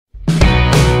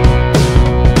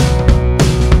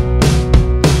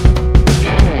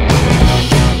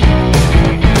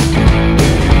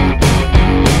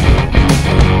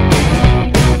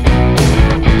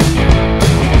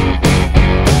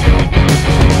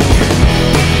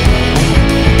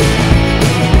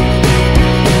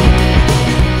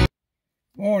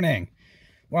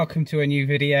welcome to a new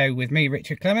video with me,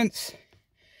 Richard Clements.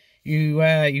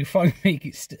 You find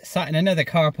me sat in another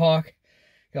car park.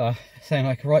 God, I sound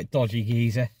like a right dodgy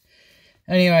geezer.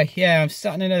 Anyway, yeah, I'm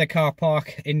sat in another car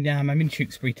park in I'm in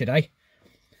Tewkesbury today,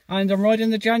 and I'm riding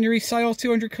the January sale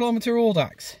 200km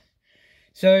Audax.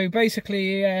 So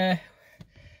basically,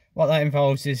 what that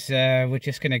involves is we're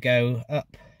just going to go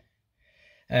up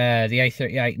the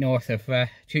A38 north of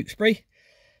Tewkesbury,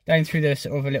 down through the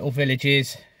sort of little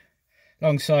villages,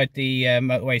 alongside the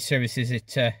motorway services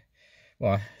at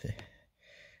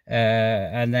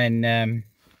and then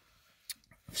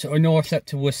sort of north up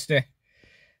to Worcester,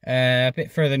 a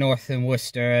bit further north than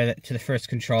Worcester to the first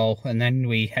control, and then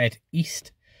we head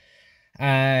east,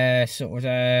 sort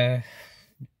of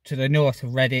to the north of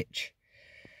Redditch,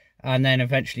 and then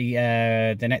eventually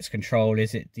the next control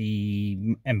is at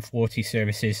the M40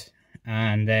 services,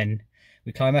 and then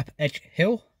we climb up Edge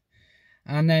Hill,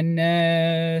 and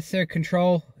then third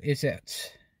control is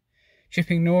at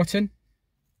Chipping Norton,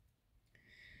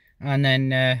 and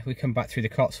then we come back through the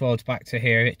Cotswolds back to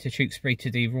here to Tewkesbury to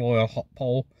the Royal Hot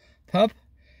Pole pub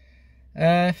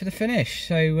for the finish.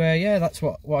 So yeah, that's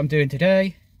what I'm doing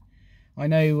today. I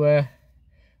know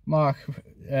Mark,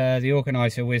 the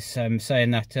organiser, was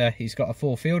saying that he's got a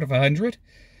full field of 100.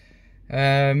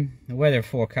 The weather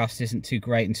forecast isn't too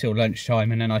great until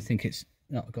lunchtime, and then I think it's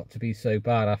not got to be so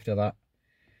bad after that.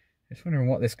 Just wondering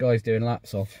what this guy's doing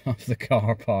laps of the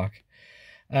car park.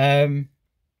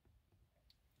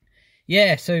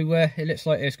 Yeah, so it looks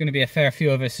like there's going to be a fair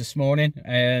few of us this morning.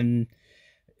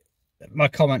 My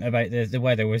comment about the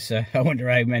weather was I wonder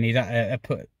how many that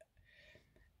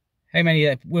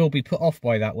will be put off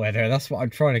by that weather. That's what I'm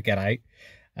trying to get out.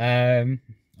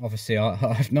 Obviously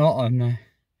I've not. I'm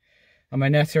a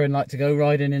nutter and like to go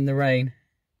riding in the rain.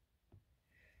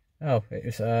 Oh, it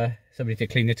was somebody to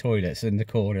clean the toilets in the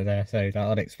corner there, so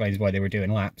that explains why they were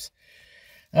doing laps.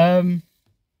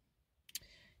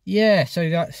 Yeah, so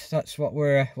that's what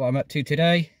I'm up to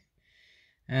today,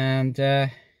 and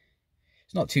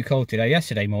it's not too cold today.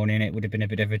 Yesterday morning it would have been a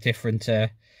bit of a different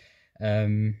thing.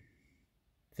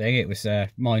 It was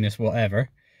minus whatever,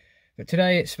 but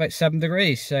today it's about 7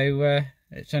 degrees, so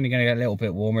it's only going to get a little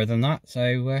bit warmer than that,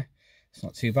 so it's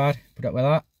not too bad. Put up with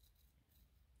that.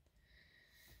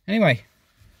 Anyway,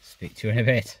 speak to you in a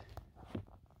bit.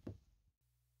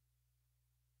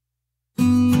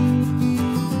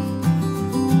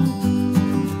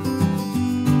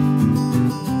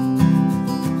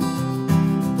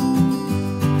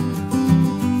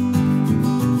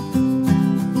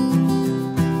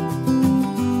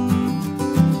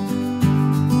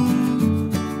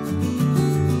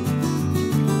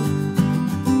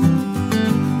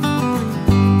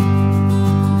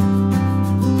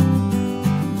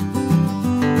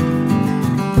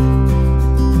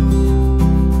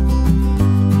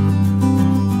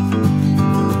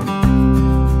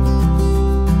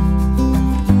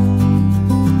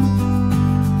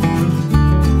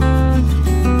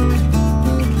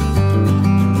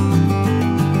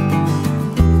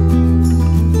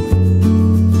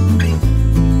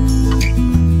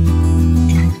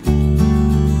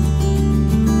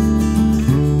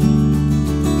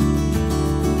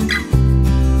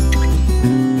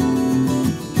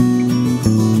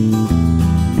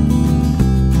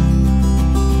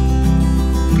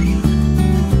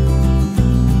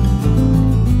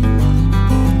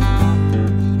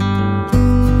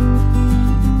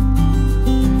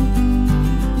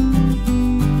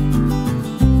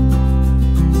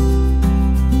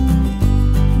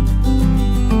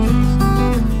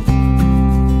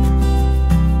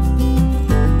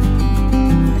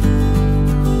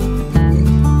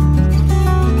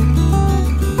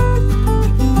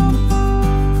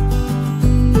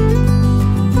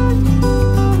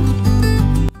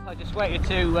 Waited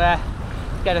to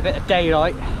get a bit of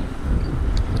daylight,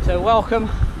 so welcome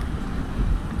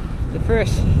the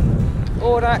first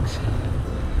Audax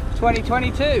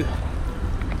 2022.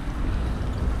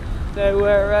 So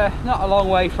we're not a long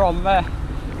way from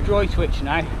Droitwich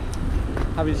now,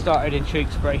 having started in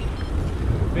Tewkesbury.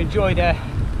 We enjoyed a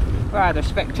rather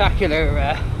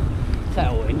spectacular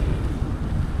tailwind,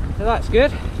 so that's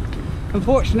good.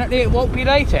 Unfortunately it won't be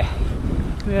later,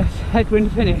 we have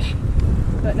headwind finish.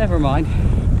 But never mind,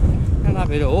 I'll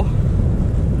have it all.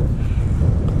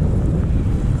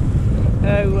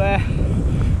 So,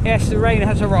 yes, the rain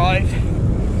has arrived.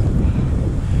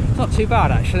 It's not too bad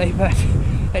actually, but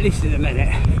at least in a minute.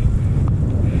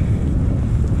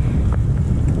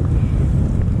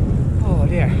 Oh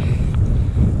dear.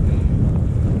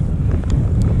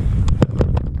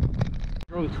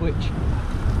 Droitwich,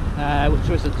 which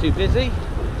wasn't too busy.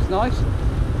 It's nice.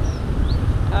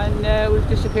 and we've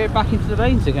disappeared back into the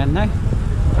lanes again now,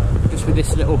 just with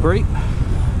this little group.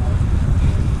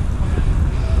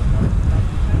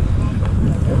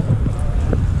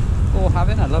 All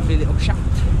having a lovely little chat.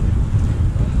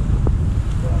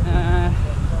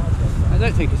 I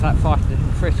don't think it's that far to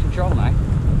first control now.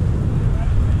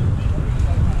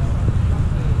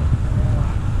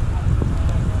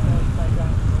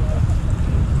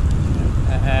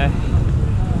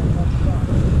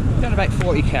 Done about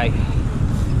 40k.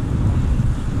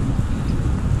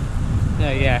 So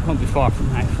yeah, it won't be far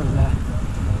from now from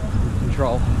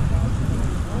control.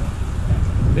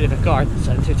 Bit of a garden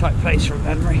centre type place from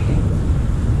memory.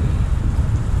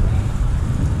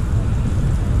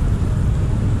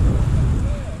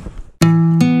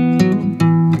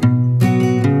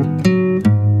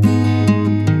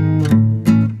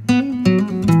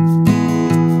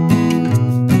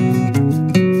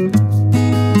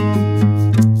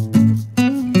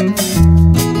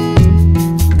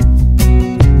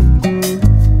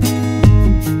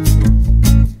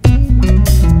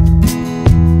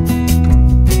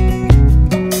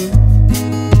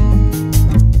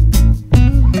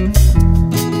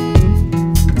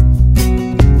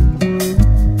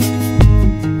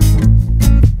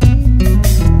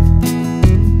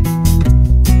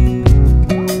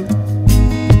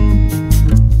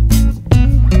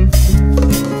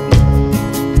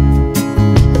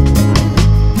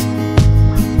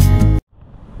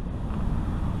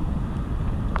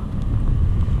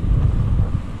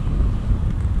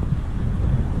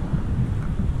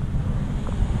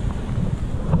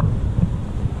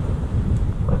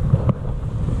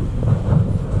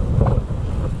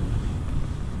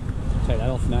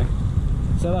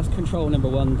 So that's control number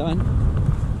 1 done.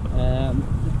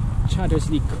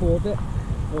 Chaddersley Corbett,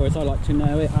 or as I like to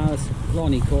know it as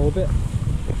Ronnie Corbett.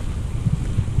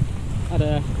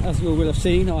 As you all will have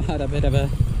seen, I had a bit of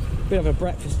a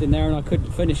breakfast in there and I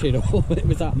couldn't finish it all. It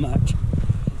was that much.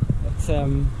 But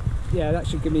yeah, that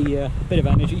should give me a bit of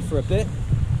energy for a bit.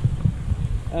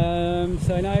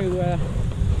 So now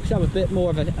should have a bit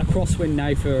more of a crosswind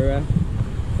now for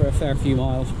a fair few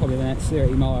miles, probably the next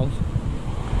 30 miles.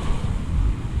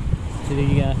 To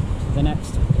the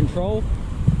next control,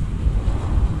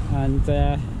 and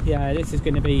yeah, this is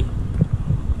going to be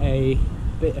a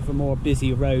bit of a more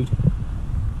busy road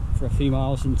for a few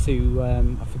miles into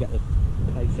I forget the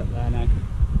place up there now,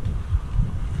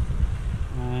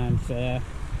 and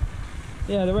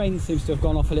yeah, the rain seems to have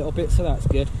gone off a little bit, so that's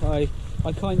good. I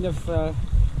kind of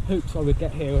hoped I would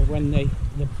get here when the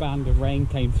band of rain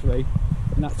came through,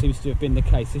 and that seems to have been the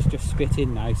case. It's just spit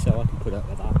in now, so I can put up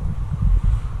with that.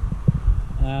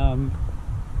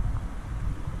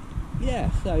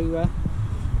 Yeah, so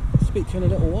I'll speak to you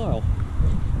in a little while.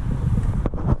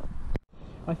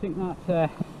 I think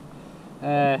that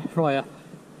fry-up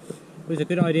was a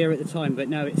good idea at the time, but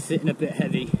now it's sitting a bit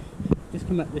heavy. Just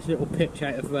come up this little pitch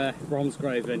out of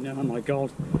Bromsgrove, and oh my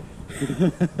god,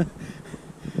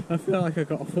 I feel like I've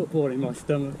got a football in my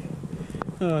stomach.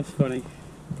 Oh, that's funny.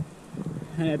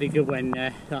 And it'll be good when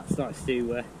that starts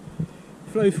to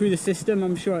flow through the system.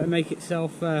 I'm sure it'll make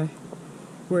itself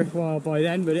worthwhile by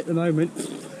then, but at the moment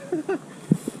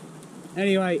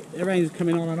anyway, the rain's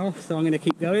coming on and off, so I'm going to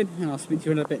keep going and I'll speak to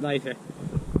you in a bit later.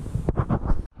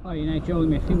 Oh, you know, join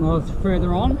me a few miles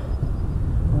further on.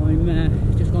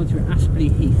 I'm just going through Aspley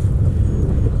Heath,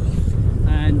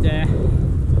 and a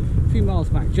few miles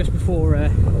back, just before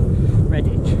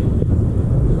Redditch, I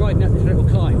was riding up this little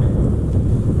climb,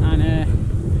 and a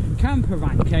camper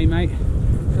van came out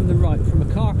from the right from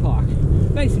a car park,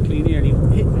 basically nearly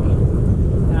hit me,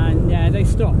 and they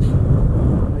stopped.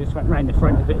 I just went round the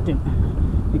front of it, didn't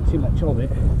think too much of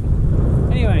it.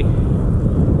 Anyway,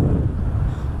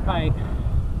 about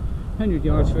 100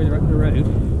 yards further up the road,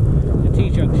 the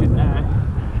T-junction there,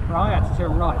 where I had to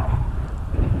turn right.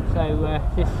 So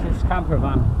this camper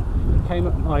van came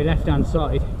up my left hand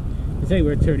side as they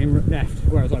were turning left,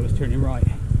 whereas I was turning right,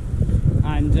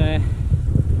 and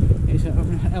it's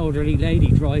an elderly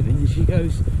lady driving, and she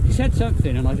said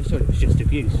something, and I just thought it was just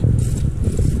abuse,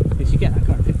 because you get that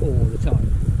kind of thing all the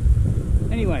time.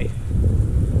 Anyway,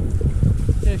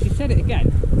 so she said it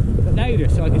again, but louder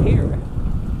so I could hear her.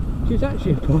 She was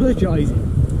actually apologising,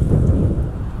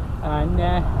 and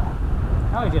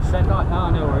I just said like, oh,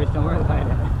 no worries, don't worry about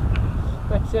it.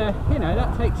 But you know,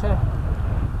 that takes a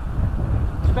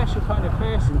special kind of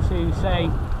person to say,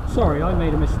 sorry, I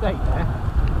made a mistake there.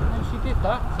 And she did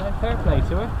that, so fair play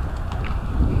to her.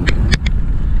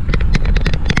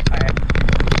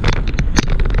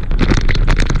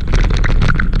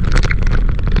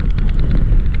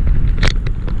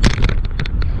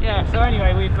 Yeah, so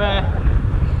anyway, we've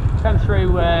come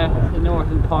through the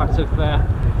northern parts of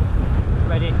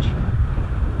Redditch.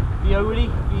 Violi,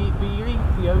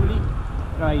 I don't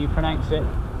know how you pronounce it.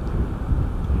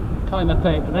 Climb up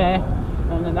over there,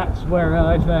 and then that's where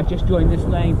I've just joined this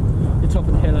lane, the top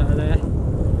of the hill over there.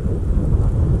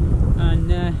 And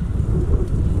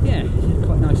yeah, it's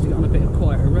quite nice to get on a bit of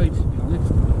quieter roads, to be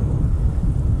honest.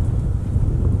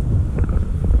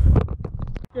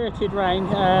 Skirted round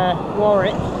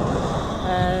Warwick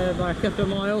by a couple of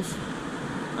miles,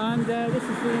 and this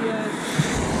is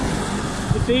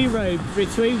the B road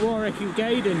between Warwick and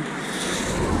Gaydon.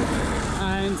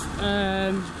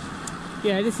 And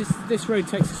yeah, this road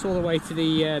takes us all the way to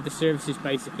the services.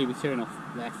 Basically, we turn off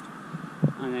left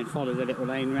and then follow the little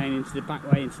lane round into the back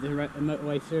way into the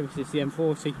motorway services, the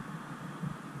M40.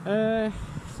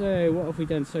 So what have we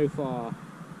done so far?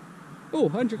 Oh,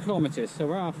 100 kilometers, so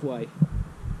we're halfway.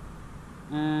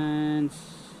 And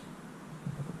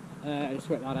let's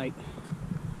work that out.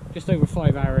 Just over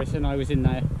 5 hours, and I was in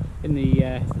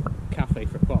the cafe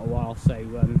for quite a while. So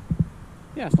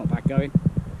yeah, it's not bad going.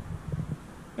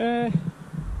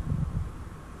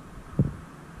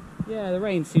 Yeah, the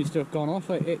rain seems to have gone off.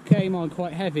 It came on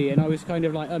quite heavy, and I was kind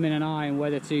of like umming and ahhing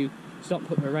whether to stop,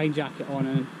 put my rain jacket on,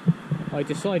 and I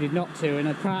decided not to.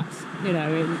 And perhaps, you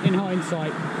know, in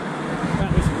hindsight,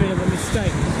 that was a bit of a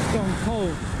mistake. It's gone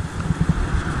cold.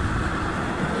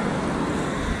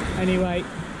 Anyway,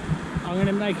 I'm going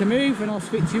to make a move, and I'll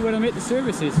speak to you when I'm at the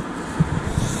services.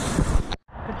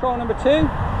 Control number 2,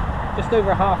 just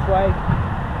over halfway.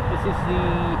 This is the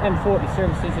M40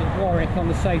 services at Warwick on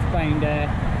the southbound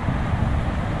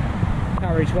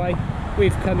carriageway.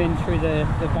 We've come in through the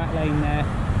back lane there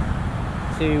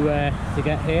to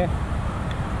get here.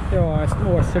 There are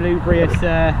more salubrious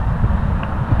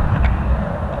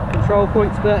control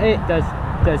points, but it does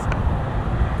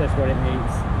what it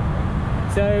needs.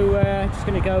 So just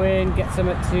going to go in, get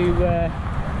something to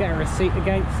get a receipt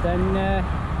against, and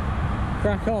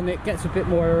crack on. It gets a bit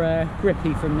more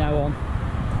grippy from now on.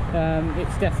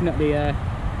 It's definitely a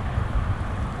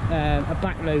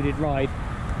backloaded ride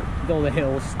with all the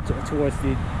hills towards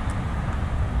the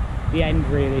end,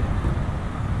 really.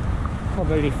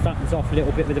 Probably flattens off a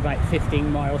little bit with about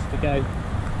 15 miles to go.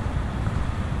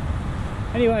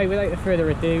 Anyway, without further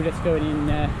ado, let's go in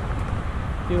and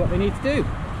do what we need to do.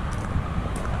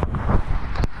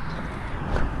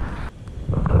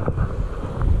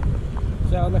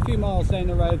 So I'm a few miles down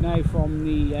the road now from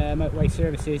the motorway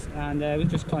services, and we've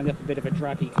just climbed up a bit of a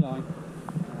draggy climb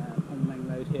on the main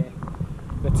road here.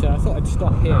 But I thought I'd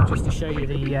stop here just to show you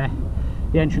the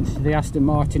entrance to the Aston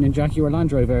Martin and Jaguar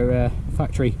Land Rover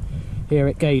factory here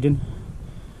at Gaydon.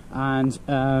 And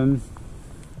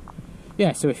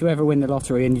yeah, so if you ever win the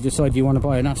lottery and you decide you want to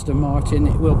buy an Aston Martin,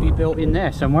 it will be built in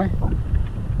there somewhere.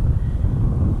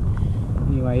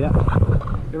 Anyway,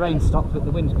 the rain stopped, but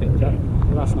the wind's picked up,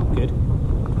 so that's not good.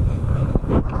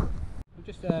 I'm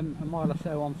just a mile or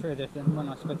so on further than when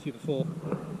I spoke to you before,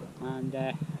 and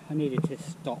I needed to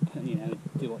stop and, you know,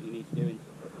 do what you need to do in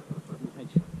the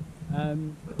hedge.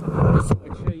 Just thought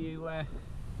I'd show you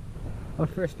our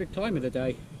first big climb of the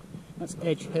day. That's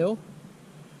Edge Hill.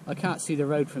 I can't see the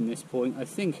road from this point. I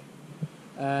think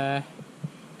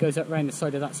goes up round the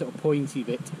side of that sort of pointy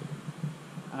bit,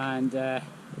 and then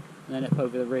up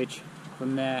over the ridge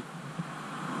from there.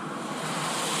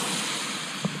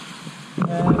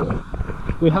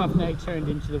 We have now turned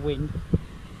into the wind,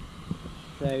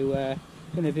 so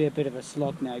it's going to be a bit of a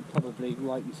slog now, probably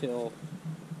right until,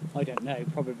 I don't know,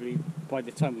 probably by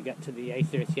the time we get to the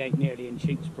A38 nearly in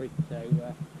Tewkesbury. So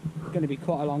it's going to be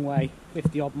quite a long way,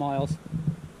 50 odd miles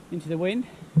into the wind.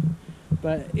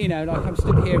 But you know, like, I'm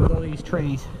stood here with all these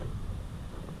trees,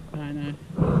 and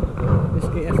this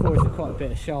affords quite a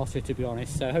bit of shelter, to be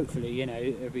honest. So hopefully, you know,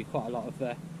 there'll be quite a lot of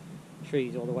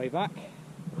trees all the way back.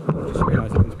 I just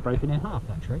realised it was broken in half,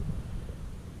 that tree.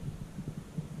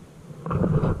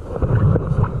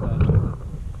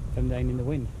 Come down in the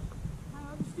wind.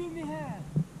 I'm just doing my hair.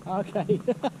 Okay.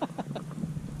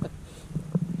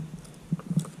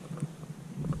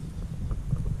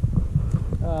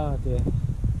 Oh dear.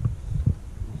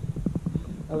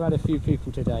 I've had a few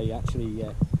people today actually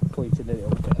pointing a little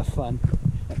bit of fun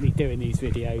at me doing these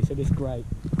videos, and it's great.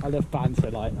 I love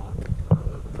banter like that.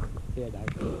 You know.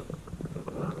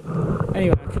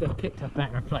 Anyway, I could have picked a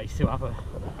better place to have a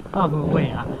wee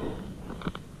at.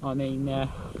 I mean, yeah,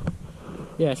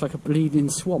 it's like a bleeding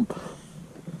swamp.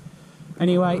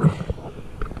 Anyway,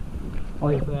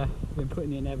 I've been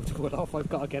putting the inevitable off. I've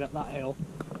got to get up that hill,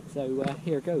 so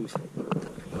here goes.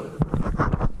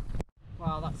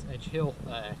 Well, that's Edge Hill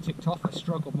ticked off. I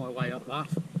struggled my way up that.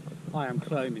 I am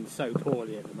climbing so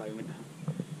poorly at the moment.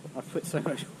 I've put so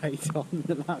much weight on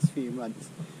the last few months.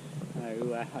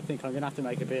 So I think I'm going to have to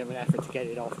make a bit of an effort to get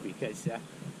it off, because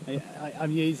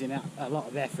I'm using a lot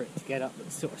of effort to get up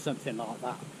sort of something like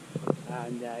that,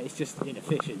 and it's just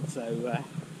inefficient. So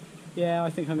yeah, I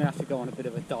think I'm going to have to go on a bit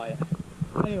of a diet.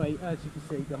 Anyway, as you can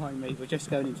see behind me, we're just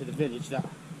going into the village that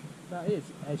is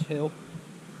Edge Hill,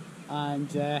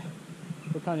 and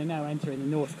we're kind of now entering the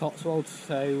North Cotswolds.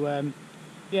 So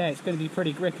yeah, it's going to be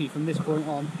pretty grippy from this point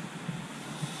on.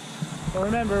 I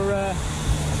remember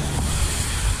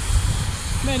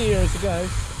many years ago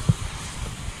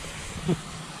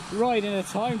riding a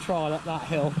time trial up that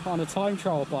hill on a time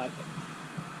trial bike,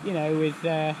 you know, with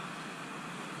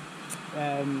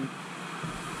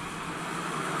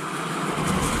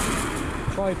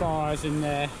tri-bars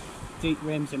and deep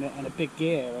rims and a big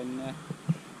gear, and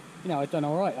you know, I'd done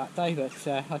alright that day, but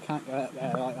I can't go up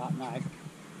there like that now.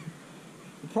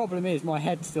 The problem is my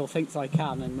head still thinks I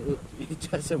can, and it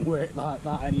doesn't work like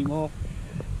that anymore.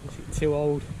 It's too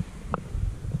old.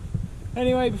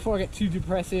 Anyway, before I get too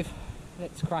depressive,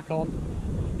 let's crack on.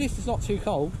 At least it's not too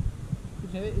cold.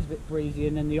 You know, it is a bit breezy,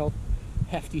 and then the odd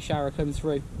hefty shower comes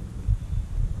through.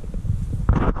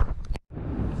 So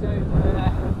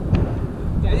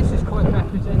yeah, this is quite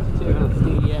representative of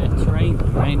the terrain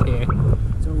around here.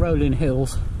 It's all rolling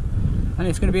hills, and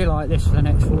it's going to be like this for the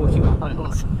next 40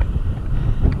 miles.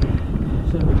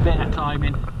 So a bit of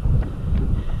climbing.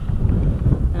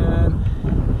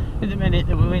 At the minute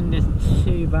the wind isn't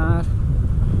too bad.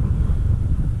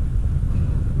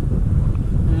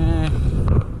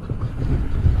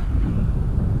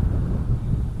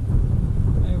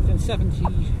 We've done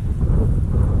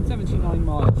 79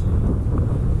 miles.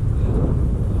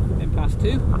 Then past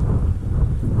 2.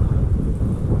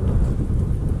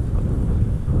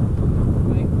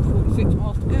 Right, 46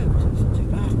 miles to go, so it's not too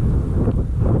bad.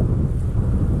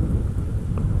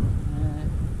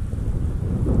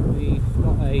 We've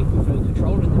got a flow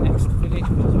control in the next village,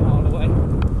 which is a mile away.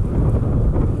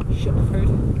 Shepford.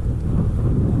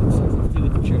 It's something to do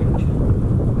with the church.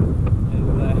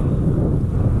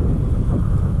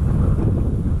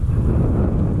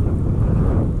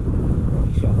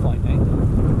 We shall find out.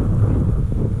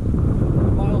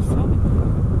 Miles time.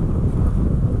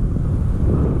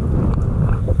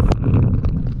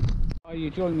 You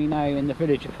join me now in the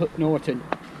village of Hook Norton.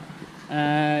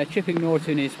 Chipping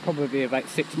Norton is probably about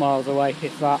 6 miles away,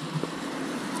 if that.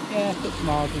 Yeah, 6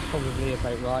 miles is probably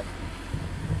about right.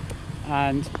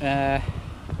 And yeah,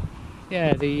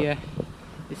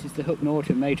 this is the Hook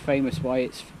Norton, made famous by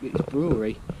its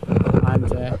brewery.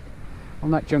 And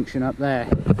on that junction up there,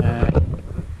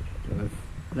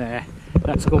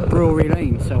 that's called Brewery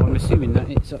Lane. So I'm assuming that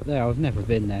it's up there. I've never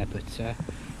been there, but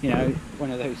you know,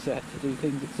 one of those to do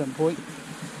things at some point.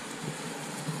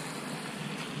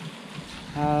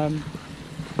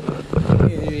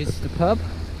 Here is the pub.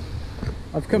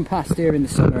 I've come past here in the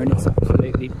summer and it's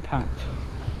absolutely packed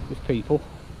with people.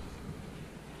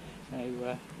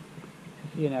 So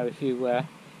you know, if you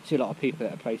see a lot of people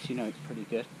at a place, you know it's pretty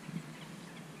good.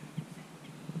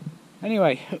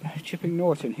 Anyway, Chipping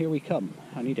Norton, here we come.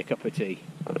 I need a cup of tea.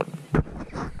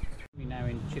 We're now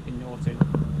in Chipping Norton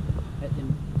at the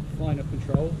final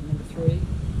control, number 3,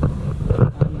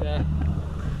 and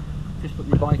just put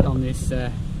my bike on this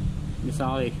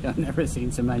alley. I've never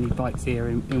seen so many bikes here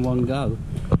in one go.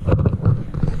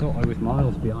 I thought I was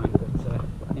miles behind, but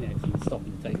you know, if you can stop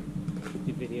and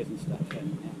do videos and stuff,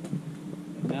 then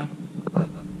no.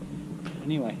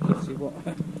 Anyway, let's see what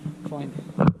I find.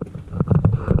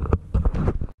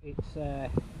 It's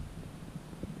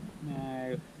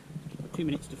now 2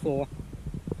 minutes to 4,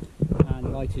 and the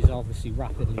light is obviously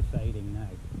rapidly fading now.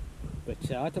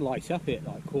 But I had to light up at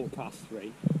like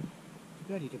 3:15. It's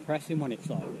bloody depressing when it's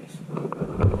like this.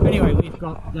 Anyway, we've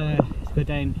got let's go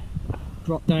down,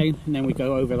 drop down, and then we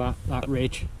go over that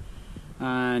ridge,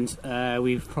 and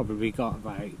we've probably got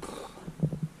about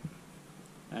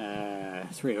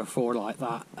 3 or 4 like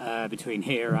that between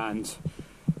here and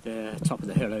the top of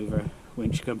the hill over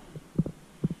Winchcombe.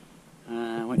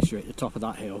 Once you're at the top of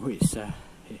that hill, it's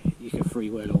you can free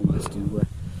wheel almost to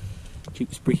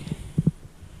Tewkesbury.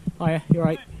 Hiya, you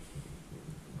alright?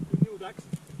 Audax?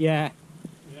 Yeah.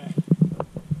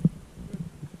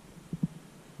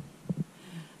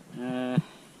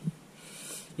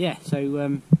 Yeah,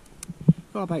 so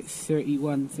got about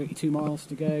 32 miles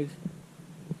to go.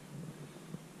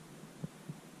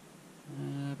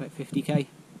 About 50k.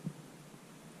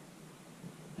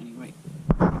 Anyway,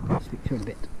 I'll speak to you in a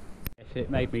bit. Yes, it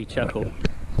made me chuckle.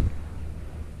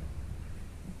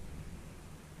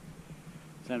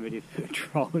 Somebody put a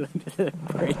troll under the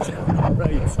bridge on the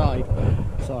roadside.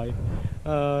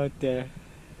 Oh dear.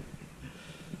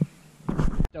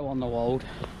 Still on the wold.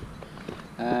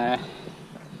 We've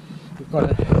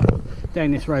got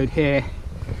down this road here,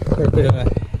 got a bit of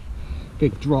a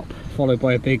big drop followed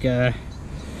by a big we've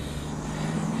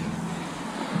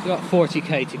got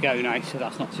 40k to go now, so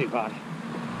that's not too bad.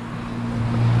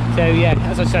 So yeah,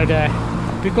 as I said,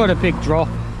 we've got a big drop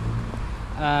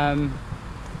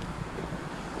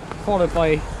followed by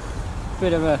a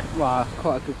bit of a, well,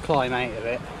 quite a good climb out of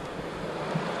it,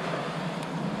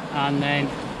 and then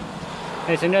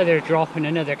there's another drop and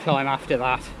another climb after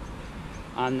that,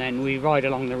 and then we ride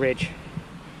along the ridge.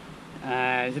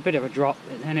 There's a bit of a drop,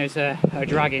 and then there's a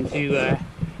drag into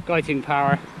Guyton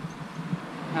Power,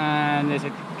 and there's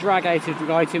a drag out of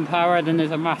Guyton Power, then there's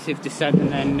a massive descent,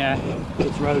 and then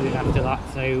it's rolling after that.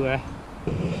 So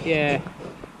yeah,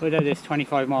 although there's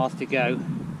 25 miles to go,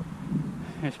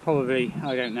 there's probably,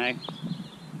 I don't know,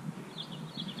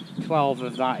 12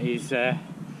 of that is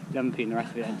lumpy, and the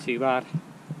rest of it ain't too bad.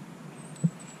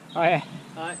 Oh yeah.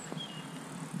 Alright.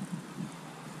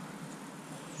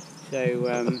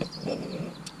 So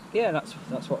yeah, that's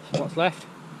what's left.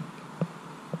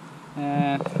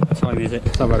 What time is it?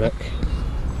 Let's have a look.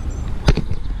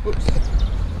 Oops.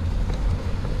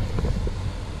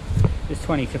 It's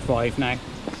 20 to 5 now.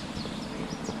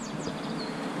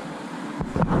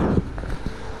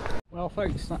 Well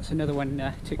folks, that's another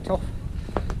one ticked off.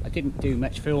 I didn't do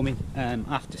much filming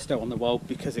after Stow on the Wold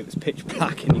because it was pitch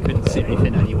black and you couldn't see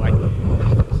anything anyway.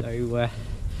 So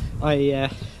I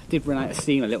did run out of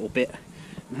steam a little bit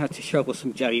and had to shovel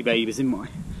some jelly babies in my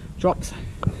drops,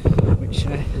 which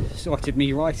sorted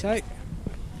me right out.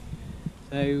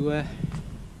 So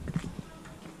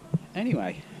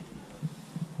anyway,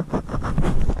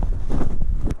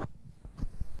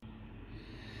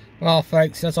 well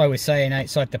folks, as I was saying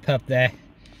outside the pub there,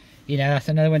 you know, that's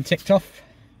another one ticked off.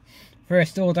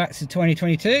 First Audax of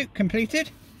 2022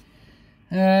 completed.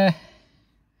 Yeah,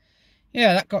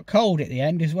 that got cold at the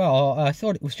end as well. I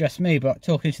thought it was just me, but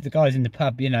talking to the guys in the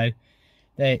pub, you know,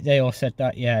 they all said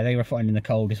that, yeah, they were finding the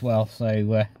cold as well.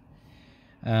 So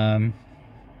I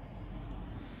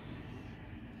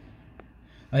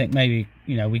think maybe,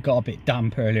 you know, we got a bit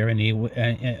damp earlier in the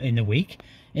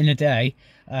day,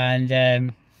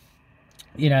 and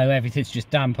you know, everything's just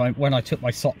damp. When I took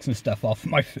my socks and stuff off,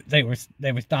 they was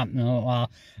damp, and I thought, well,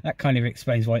 that kind of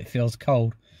explains why it feels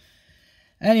cold.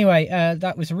 Anyway,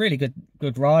 that was a really good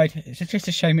ride. It's just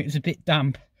a shame it was a bit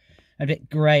damp, a bit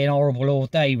grey and horrible all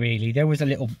day, really. There was a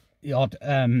little odd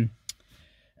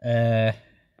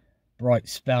bright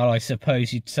spell, I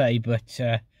suppose you'd say, but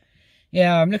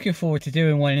yeah, I'm looking forward to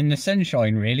doing one in the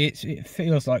sunshine, really. It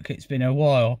feels like it's been a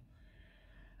while.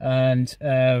 And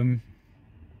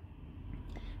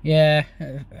yeah,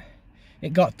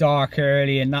 it got dark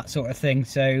early and that sort of thing,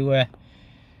 so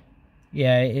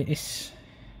yeah, it's...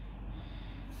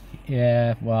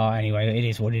 Yeah, well, anyway, it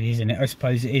is what it is, isn't it? I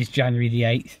suppose it is January the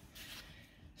 8th.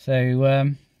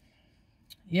 So,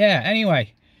 yeah,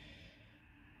 anyway.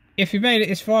 If you made it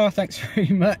this far, thanks very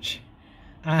much.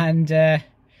 And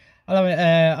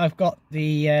I've got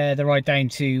the ride down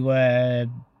to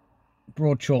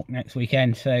Broad Chalk next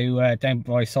weekend. So, down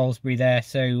by Salisbury there.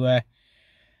 So,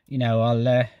 you know,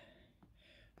 I'll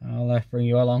bring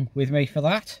you along with me for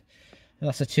that.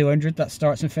 That's a 200 that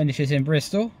starts and finishes in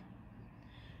Bristol.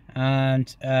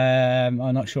 And I'm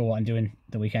not sure what I'm doing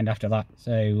the weekend after that,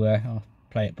 so I'll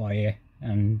play it by ear,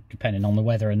 and depending on the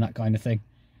weather and that kind of thing.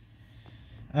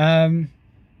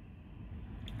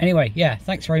 Anyway, yeah,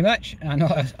 thanks very much, and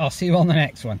I'll see you on the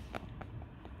next one.